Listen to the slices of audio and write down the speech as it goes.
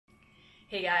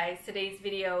Hey guys, today's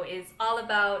video is all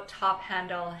about top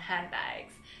handle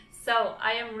handbags. So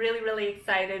I am really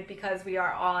excited because we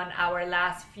are on our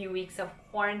last few weeks of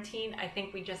quarantine. I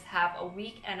think we just have a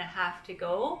week and a half to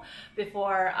go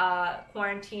before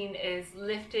quarantine is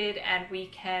lifted and we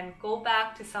can go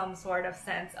back to some sort of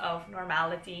sense of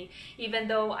normality. Even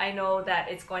though I know that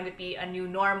it's going to be a new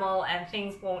normal and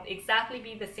things won't exactly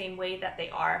be the same way that they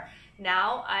are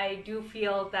now, I do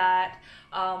feel that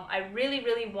I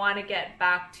really want to get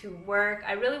back to work.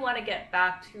 I really want to get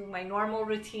back to my normal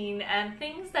routine and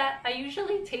things that I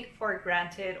usually take for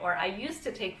granted, or I used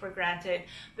to take for granted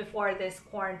before this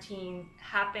quarantine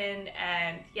happened.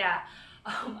 And yeah,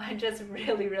 I'm just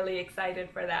really excited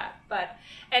for that. But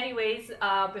anyways,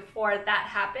 before that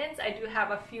happens, I do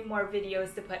have a few more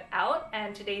videos to put out,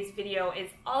 and today's video is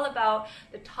all about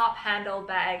the top handle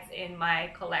bags in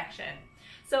my collection.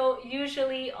 So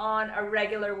usually on a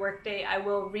regular workday, I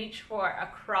will reach for a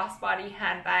crossbody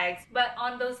handbags, but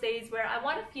on those days where I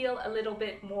want to feel a little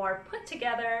bit more put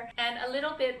together and a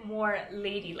little bit more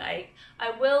ladylike,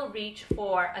 I will reach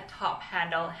for a top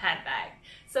handle handbag.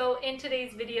 So in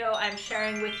today's video, I'm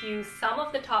sharing with you some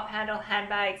of the top handle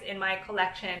handbags in my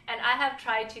collection, and I have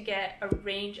tried to get a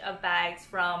range of bags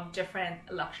from different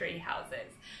luxury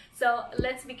houses. So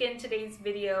let's begin today's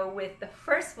video with the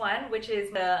first one, which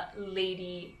is the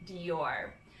Lady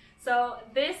Dior. So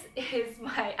this is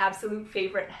my absolute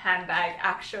favorite handbag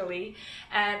actually,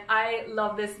 and I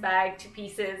love this bag to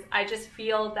pieces. I just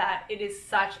feel that it is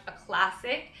such a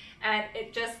classic and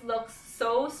it just looks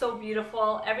so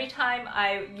beautiful. Every time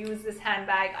I use this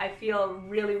handbag, I feel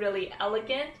really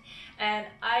elegant, and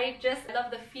I just love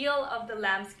the feel of the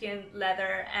lambskin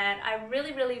leather, and I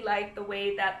really like the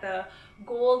way that the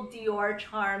gold Dior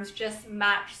charms just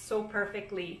match so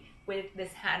perfectly with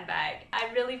this handbag.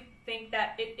 I really think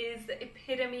that it is the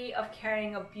epitome of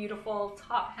carrying a beautiful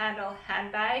top handle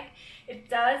handbag. It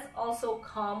does also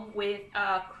come with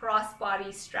a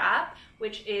crossbody strap,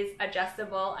 which is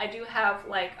adjustable. I do have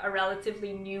like a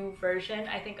relatively new version.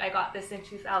 I think I got this in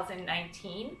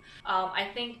 2019. I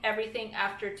think everything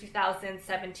after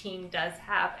 2017 does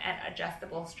have an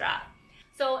adjustable strap.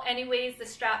 So anyways, the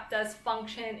strap does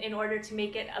function in order to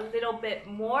make it a little bit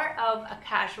more of a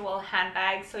casual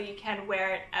handbag, so you can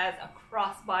wear it as a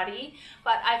crossbody.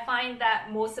 But I find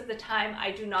that most of the time I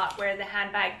do not wear the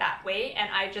handbag that way, and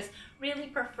I just really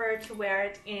prefer to wear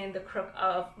it in the crook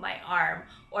of my arm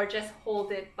or just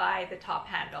hold it by the top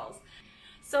handles.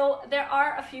 So there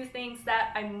are a few things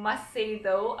that I must say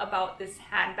though about this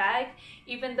handbag.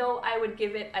 Even though I would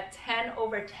give it a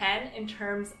 10/10 in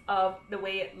terms of the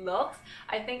way it looks,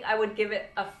 I think I would give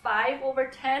it a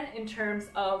 5/10 in terms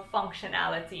of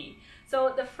functionality. So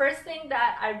the first thing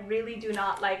that I really do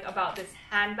not like about this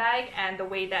handbag and the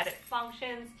way that it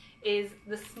functions is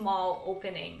the small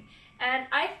opening. And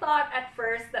I thought at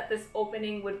first that this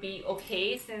opening would be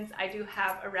okay since I do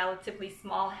have a relatively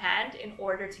small hand in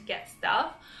order to get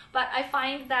stuff. But I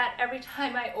find that every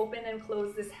time I open and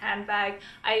close this handbag,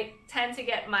 I tend to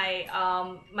get my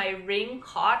my ring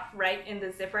caught right in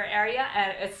the zipper area,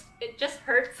 and it just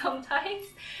hurts sometimes,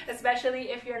 especially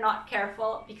if you're not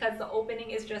careful, because the opening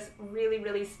is just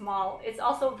really small. It's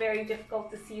also very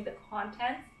difficult to see the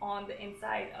contents on the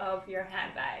inside of your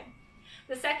handbag.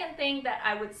 The second thing that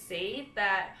I would say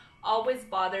that always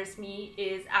bothers me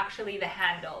is actually the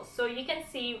handles. So you can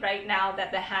see right now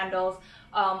that the handles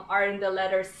are in the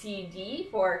letter CD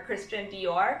for Christian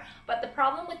Dior, but the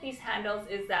problem with these handles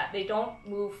is that they don't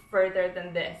move further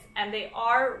than this, and they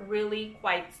are really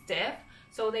quite stiff,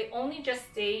 so they only just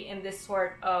stay in this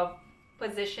sort of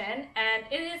position. And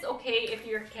it is okay if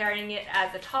you're carrying it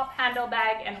as a top handle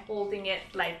bag and holding it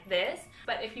like this,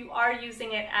 but if you are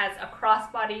using it as a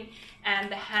crossbody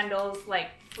and the handles like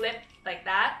flip like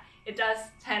that, it does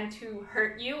tend to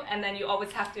hurt you, and then you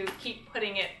always have to keep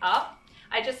putting it up.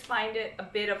 I just find it a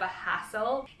bit of a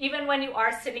hassle. Even when you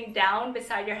are sitting down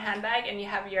beside your handbag and you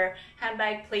have your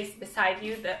handbag placed beside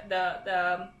you,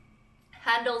 the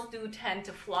handles do tend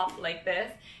to flop like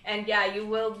this, and yeah, you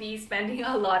will be spending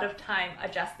a lot of time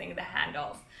adjusting the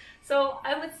handles. So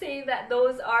I would say that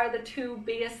those are the two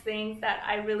biggest things that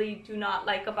I really do not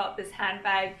like about this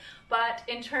handbag. But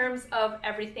in terms of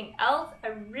everything else, I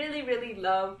really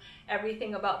love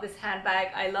everything about this handbag.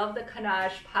 I love the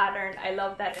canage pattern. I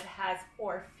love that it has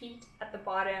 4 feet at the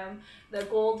bottom. The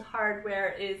gold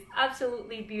hardware is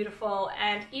absolutely beautiful,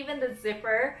 and even the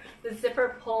zipper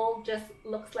pull just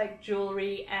looks like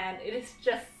jewelry, and it is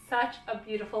just such a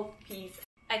beautiful piece.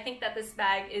 I think that this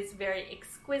bag is very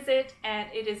exquisite, and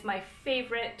it is my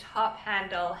favorite top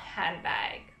handle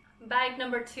handbag. Bag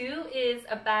number 2 is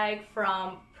a bag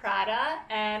from Prada,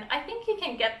 and I think you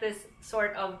can get this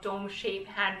sort of dome-shaped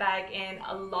handbag in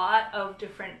a lot of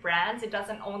different brands. It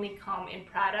doesn't only come in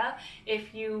Prada.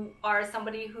 If you are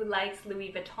somebody who likes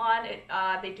Louis Vuitton,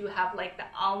 they do have like the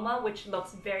Alma, which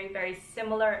looks very, very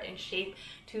similar in shape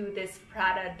to this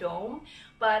Prada dome.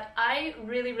 But I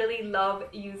really love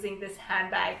using this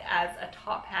handbag as a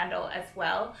top handle as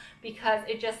well, because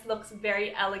it just looks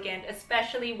very elegant,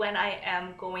 especially when I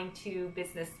am going to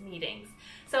business meetings.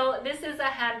 So this is a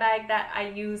handbag that I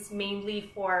use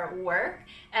mainly for work,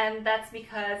 and that's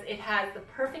because it has the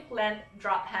perfect length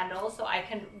drop handle, so I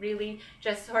can really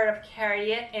just sort of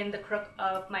carry it in the crook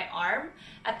of my arm.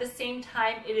 At the same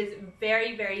time, it is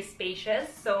very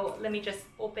spacious. So let me just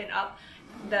open up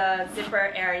the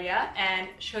zipper area and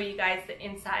show you guys the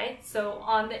inside. So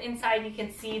on the inside, you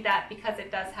can see that because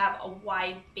it does have a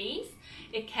wide base,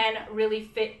 it can really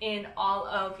fit in all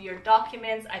of your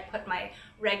documents. I put my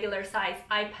regular size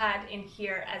iPad in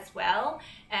here as well,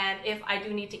 and if I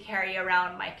do need to carry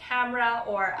around my camera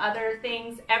or other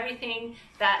things, everything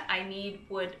that I need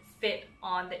would fit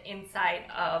on the inside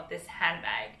of this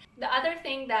handbag. The other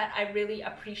thing that I really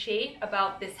appreciate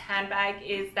about this handbag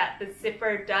is that the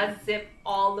zipper does zip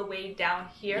all the way down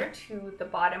here to the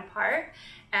bottom part,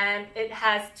 and it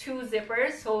has two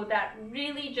zippers, so that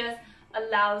really just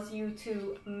allows you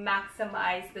to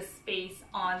maximize the space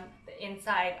on the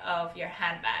inside of your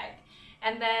handbag.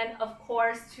 And then of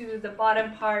course to the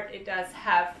bottom part, it does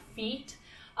have feet.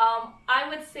 I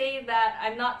would say that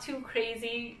I'm not too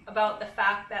crazy about the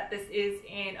fact that this is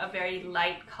in a very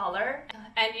light color,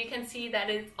 and you can see that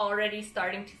it's already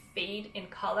starting to fade in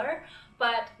color.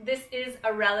 But this is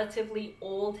a relatively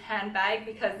old handbag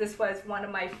because this was one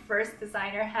of my first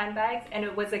designer handbags, and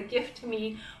it was a gift to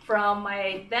me from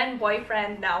my then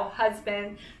boyfriend, now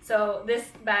husband. So this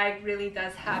bag really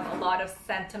does have a lot of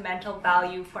sentimental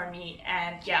value for me,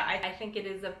 and yeah, I think it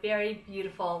is a very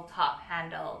beautiful top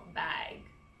handle bag.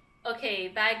 Okay,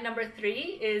 bag number 3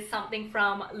 is something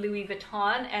from Louis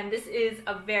Vuitton, and this is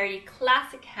a very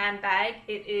classic handbag.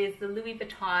 It is the Louis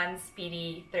Vuitton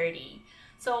Speedy 30.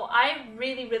 So I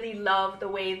really love the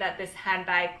way that this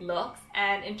handbag looks,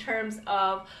 and in terms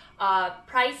of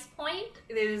price point,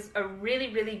 it is a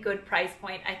really good price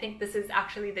point. I think this is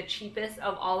actually the cheapest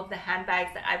of all of the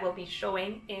handbags that I will be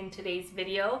showing in today's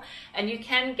video, and you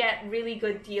can get really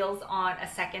good deals on a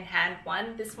second-hand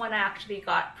one. This one I actually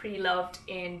got pre-loved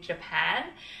in Japan,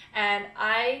 and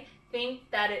I think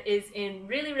that it is in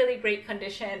really great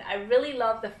condition. I really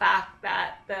love the fact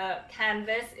that the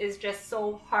canvas is just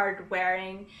so hard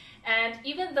wearing, and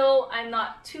even though I'm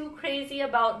not too crazy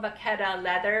about Vachetta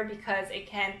leather because it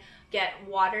can get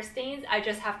water stains, I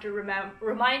just have to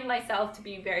remind myself to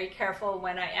be very careful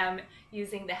when I am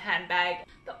using the handbag.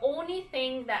 The only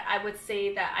thing that I would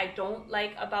say that I don't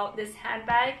like about this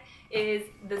handbag is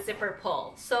the zipper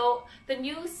pull. So the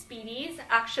new Speedies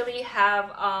actually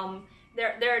have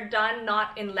they're done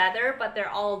not in leather, but they're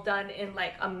all done in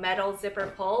like a metal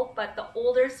zipper pull. But the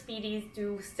older Speedies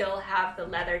do still have the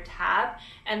leather tab,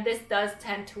 and this does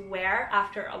tend to wear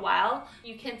after a while.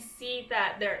 You can see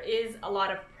that there is a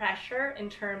lot of pressure in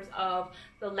terms of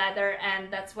the leather, and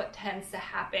that's what tends to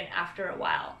happen after a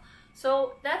while.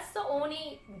 So that's the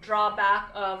only drawback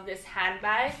of this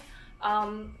handbag.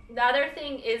 The other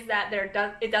thing is that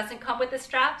it doesn't come with a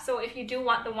strap, so if you do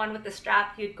want the one with the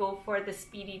strap, you'd go for the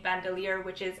Speedy bandolier,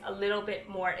 which is a little bit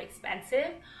more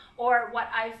expensive. Or what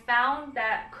I found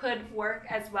that could work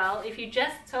as well, if you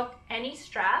just took any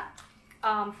strap,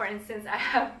 for instance, I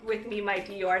have with me my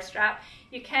Dior strap,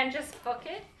 you can just hook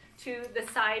it to the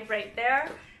side right there,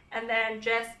 and then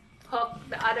just hook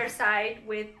the other side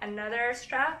with another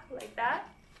strap like that,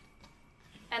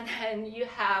 and then you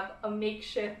have a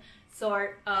makeshift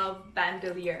sort of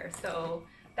bandolier. So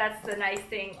that's the nice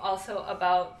thing also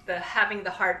about having the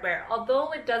hardware.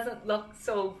 Although it doesn't look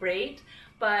so great,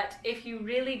 but if you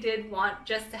really did want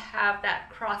just to have that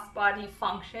crossbody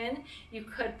function, you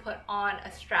could put on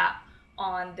a strap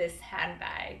on this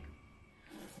handbag.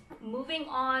 Moving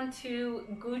on to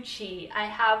Gucci, I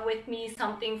have with me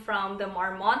something from the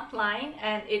Marmont line,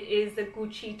 and it is the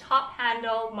Gucci top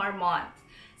handle Marmont.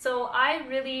 So I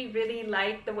really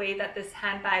like the way that this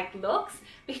handbag looks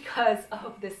because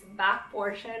of this back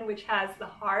portion which has the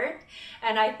heart,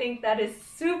 and I think that is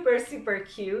super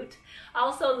cute. I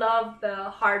also love the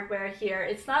hardware here.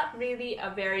 It's not really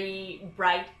a very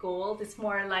bright gold, it's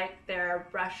more like their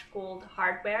brushed gold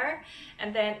hardware,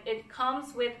 and then it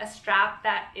comes with a strap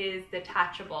that is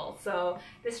detachable. So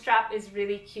this strap is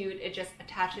really cute. It just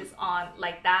attaches on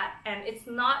like that, and it's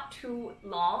not too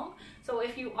long, So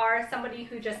if you are somebody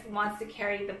who just wants to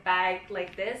carry the bag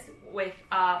like this with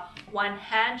one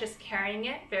hand, just carrying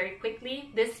it very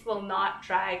quickly, this will not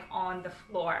drag on the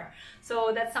floor.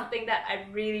 So that's something that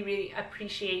I really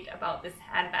appreciate about this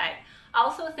handbag. I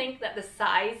also think that the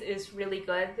size is really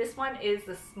good. This one is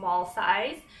the small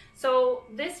size. So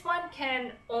this one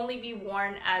can only be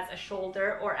worn as a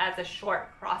shoulder or as a short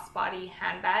crossbody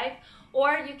handbag,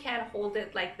 or you can hold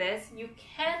it like this. You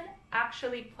can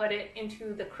actually put it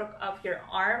into the crook of your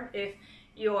arm if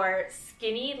you're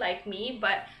skinny like me,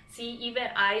 but see, even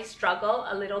I struggle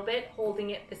a little bit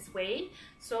holding it this way.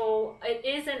 So it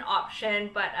is an option,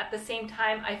 but at the same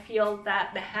time, I feel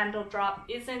that the handle drop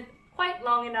isn't quite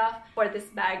long enough for this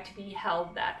bag to be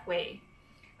held that way.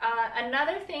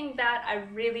 Another thing that I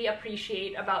really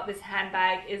appreciate about this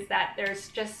handbag is that there's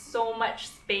just so much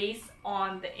space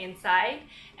on the inside,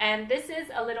 and this is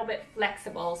a little bit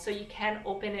flexible, so you can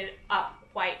open it up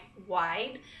quite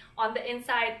wide. On the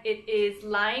inside, it is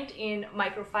lined in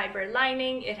microfiber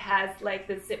lining. It has like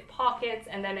the zip pockets,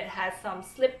 and then it has some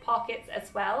slip pockets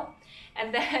as well.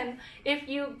 And then if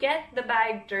you get the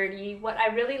bag dirty, what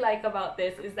I really like about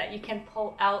this is that you can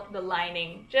pull out the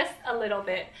lining just a little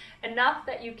bit, enough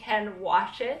that you can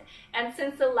wash it. And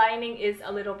since the lining is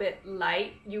a little bit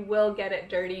light, you will get it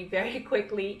dirty very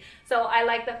quickly. So I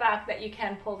like the fact that you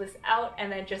can pull this out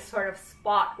and then just sort of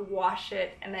spot wash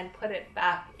it and then put it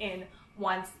back in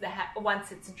once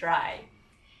it's dry.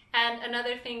 And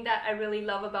another thing that I really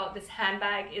love about this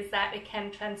handbag is that it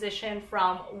can transition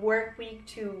from work week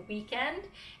to weekend.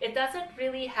 It doesn't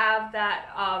really have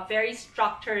that very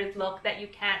structured look that you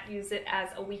can't use it as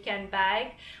a weekend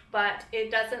bag, but it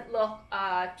doesn't look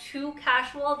too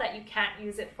casual that you can't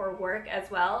use it for work as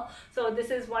well. So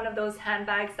this is one of those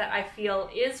handbags that I feel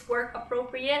is work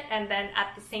appropriate, and then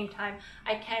at the same time,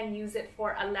 I can use it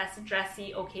for a less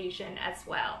dressy occasion as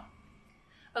well.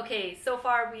 Okay, so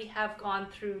far we have gone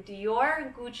through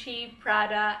Dior, Gucci,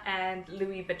 Prada, and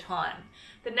Louis Vuitton.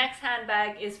 The next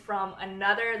handbag is from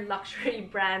another luxury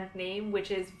brand name, which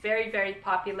is very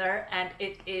popular, and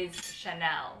it is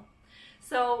Chanel.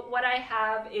 So what I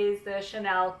have is the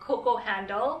Chanel Coco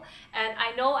handle, and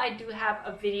I know I do have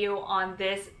a video on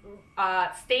this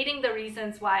stating the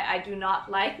reasons why I do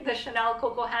not like the Chanel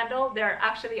Coco handle. There are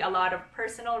actually a lot of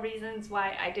personal reasons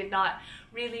why I did not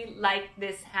really like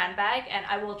this handbag, and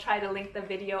I will try to link the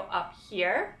video up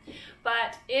here.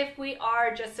 But if we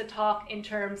are just to talk in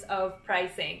terms of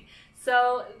pricing,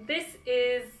 so this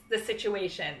is the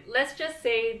situation. Let's just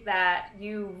say that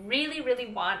you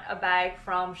really want a bag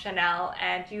from Chanel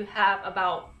and you have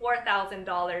about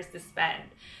 $4,000 to spend.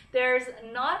 There's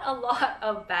not a lot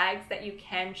of bags that you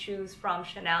can choose from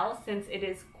Chanel, since it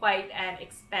is quite an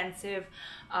expensive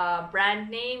brand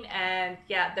name, and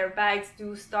yeah, their bags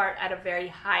do start at a very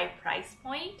high price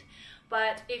point.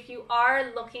 But if you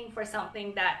are looking for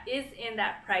something that is in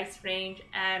that price range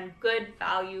and good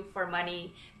value for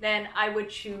money, then I would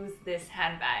choose this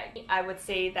handbag. I would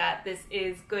say that this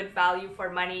is good value for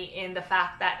money in the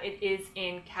fact that it is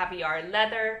in caviar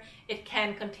leather. It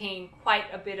can contain quite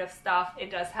a bit of stuff.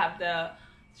 It does have the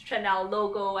Chanel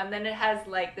logo, and then it has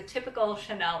like the typical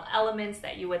Chanel elements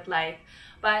that you would like.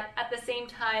 But at the same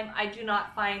time, I do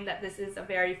not find that this is a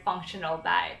very functional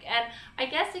bag. And I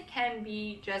guess it can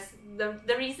be just,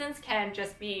 the reasons can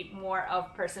just be more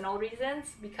of personal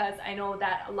reasons, because I know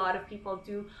that a lot of people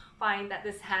do find that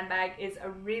this handbag is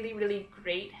a really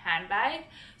great handbag.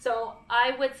 So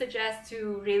I would suggest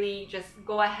to really just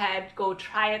go ahead, go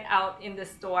try it out in the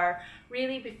store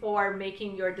really before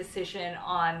making your decision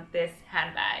on this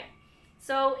handbag.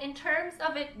 So in terms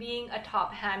of it being a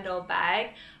top handle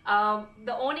bag,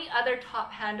 the only other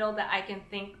top handle that I can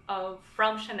think of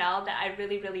from Chanel that I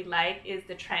really like is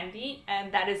the Trendy,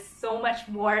 and that is so much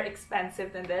more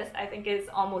expensive than this. I think it's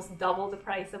almost double the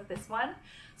price of this one.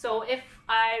 So if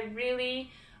I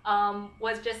really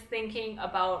was just thinking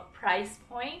about price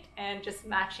point and just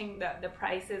matching the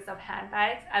prices of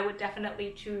handbags, I would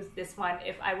definitely choose this one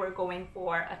if I were going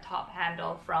for a top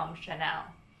handle from Chanel.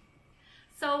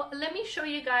 So let me show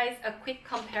you guys a quick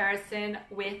comparison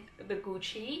with the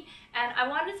Gucci, and I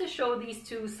wanted to show these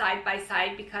two side by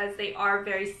side because they are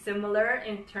very similar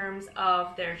in terms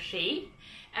of their shape.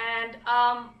 And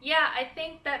yeah, I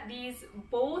think that these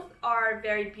both are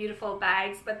very beautiful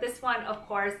bags, but this one of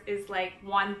course is like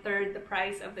 1/3 the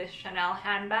price of this Chanel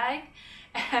handbag.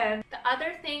 And the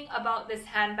other thing about this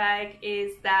handbag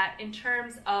is that in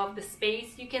terms of the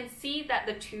space, you can see that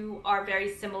the two are very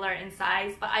similar in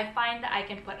size, but I find that I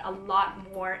can put a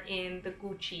lot more in the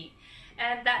Gucci.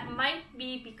 and that might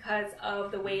be because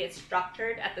of the way it's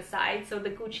structured at the side. So the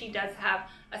Gucci does have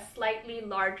a slightly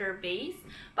larger base,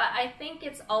 but I think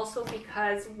it's also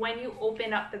because when you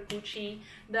open up the Gucci,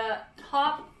 the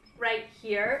top right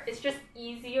here is just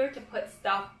easier to put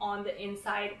stuff on the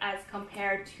inside as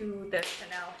compared to the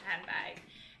Chanel handbag.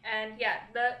 And yeah,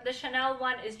 the Chanel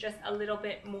one is just a little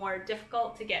bit more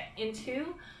difficult to get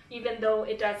into, even though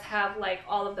it does have like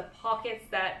all of the pockets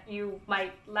that you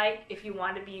might like if you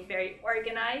want to be very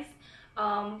organized.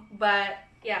 But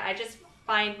yeah, I just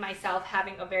find myself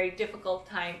having a very difficult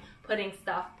time putting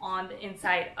stuff on the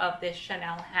inside of this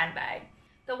Chanel handbag.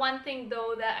 The one thing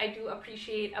though that I do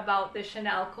appreciate about the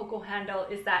Chanel Coco handle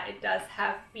is that it does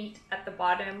have feet at the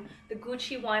bottom. The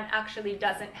Gucci one actually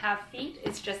doesn't have feet.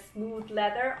 It's just smooth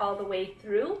leather all the way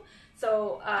through.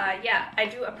 So yeah, I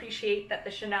do appreciate that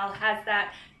the Chanel has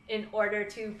that in order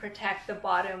to protect the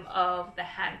bottom of the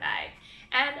handbag.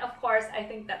 And of course, I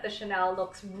think that the Chanel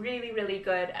looks really, really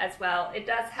good as well. It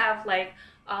does have like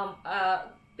a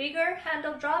bigger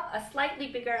handle drop, a slightly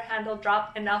bigger handle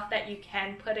drop, enough that you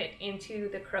can put it into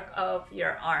the crook of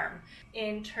your arm.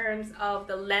 In terms of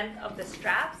the length of the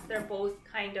straps, they're both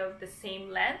kind of the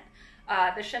same length.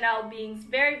 The Chanel being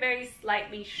very, very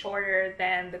slightly shorter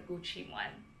than the Gucci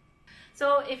one.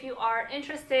 So if you are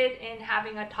interested in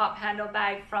having a top handle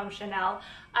bag from Chanel,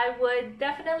 I would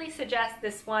definitely suggest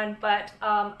this one, but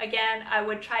again, I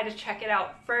would try to check it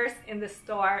out first in the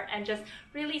store and just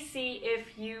really see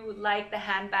if you like the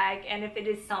handbag and if it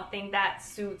is something that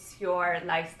suits your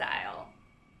lifestyle.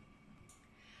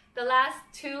 The last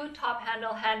two top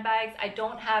handle handbags I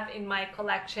don't have in my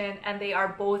collection, and they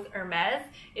are both Hermes.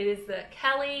 It is the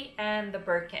Kelly and the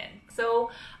Birkin.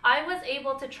 So I was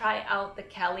able to try out the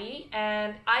Kelly,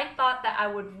 and I thought that I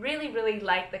would really, really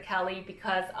like the Kelly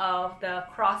because of the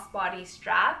crossbody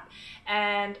strap,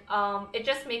 and it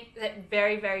just makes it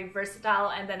very, very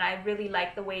versatile. And then I really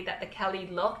like the way that the Kelly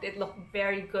looked. It looked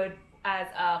very good as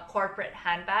a corporate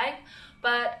handbag.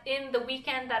 But in the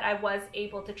weekend that I was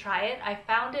able to try it, I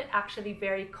found it actually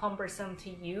very cumbersome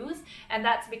to use, and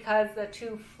that's because the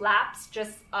two flaps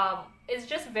just is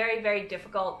just very, very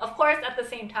difficult. Of course, at the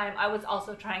same time, I was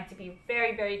also trying to be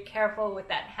very, very careful with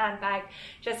that handbag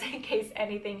just in case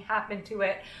anything happened to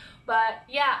it. But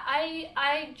yeah,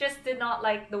 I just did not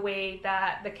like the way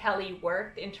that the Kelly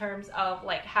worked in terms of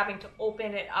like having to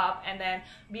open it up and then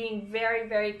being very,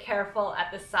 very careful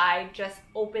at the side, just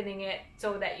opening it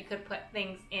so that you could put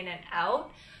things in and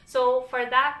out. So for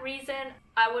that reason,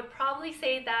 I would probably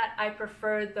say that I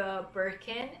prefer the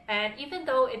Birkin. And even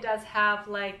though it does have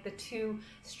like the two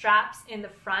straps in the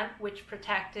front which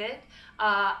protect it,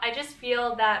 I just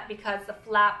feel that because the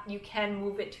flap, you can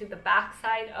move it to the back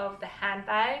side of the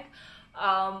handbag.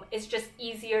 It's just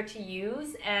easier to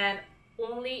use, and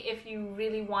only if you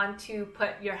really want to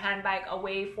put your handbag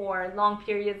away for long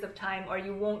periods of time, or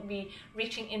you won't be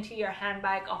reaching into your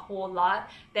handbag a whole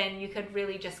lot, then you could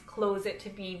really just close it to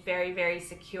be very, very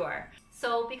secure.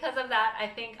 So because of that, I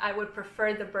think I would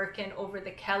prefer the Birkin over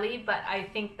the Kelly, but I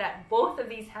think that both of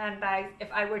these handbags,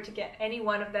 if I were to get any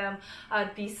one of them,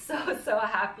 I'd be so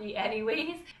happy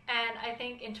anyways. And I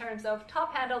think in terms of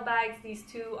top handle bags, these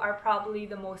two are probably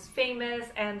the most famous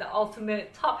and the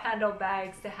ultimate top handle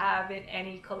bags to have in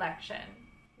any collection.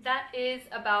 That is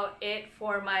about it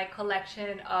for my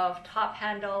collection of top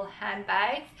handle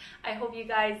handbags. I hope you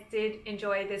guys did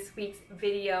enjoy this week's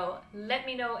video. Let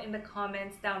me know in the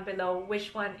comments down below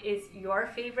which one is your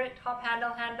favorite top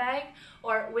handle handbag,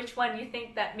 or which one you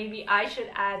think that maybe I should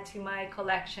add to my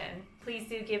collection. Please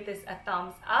do give this a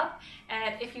thumbs up,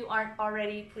 and if you aren't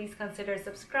already, please consider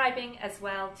subscribing as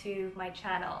well to my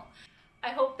channel. I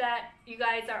hope that you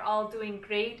guys are all doing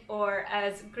great, or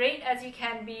as great as you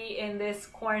can be in this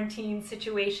quarantine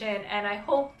situation, and I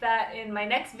hope that in my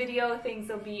next video things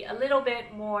will be a little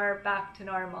bit more back to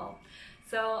normal.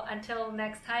 So until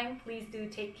next time, please do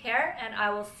take care, and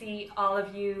I will see all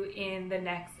of you in the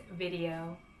next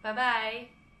video. Bye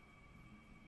bye!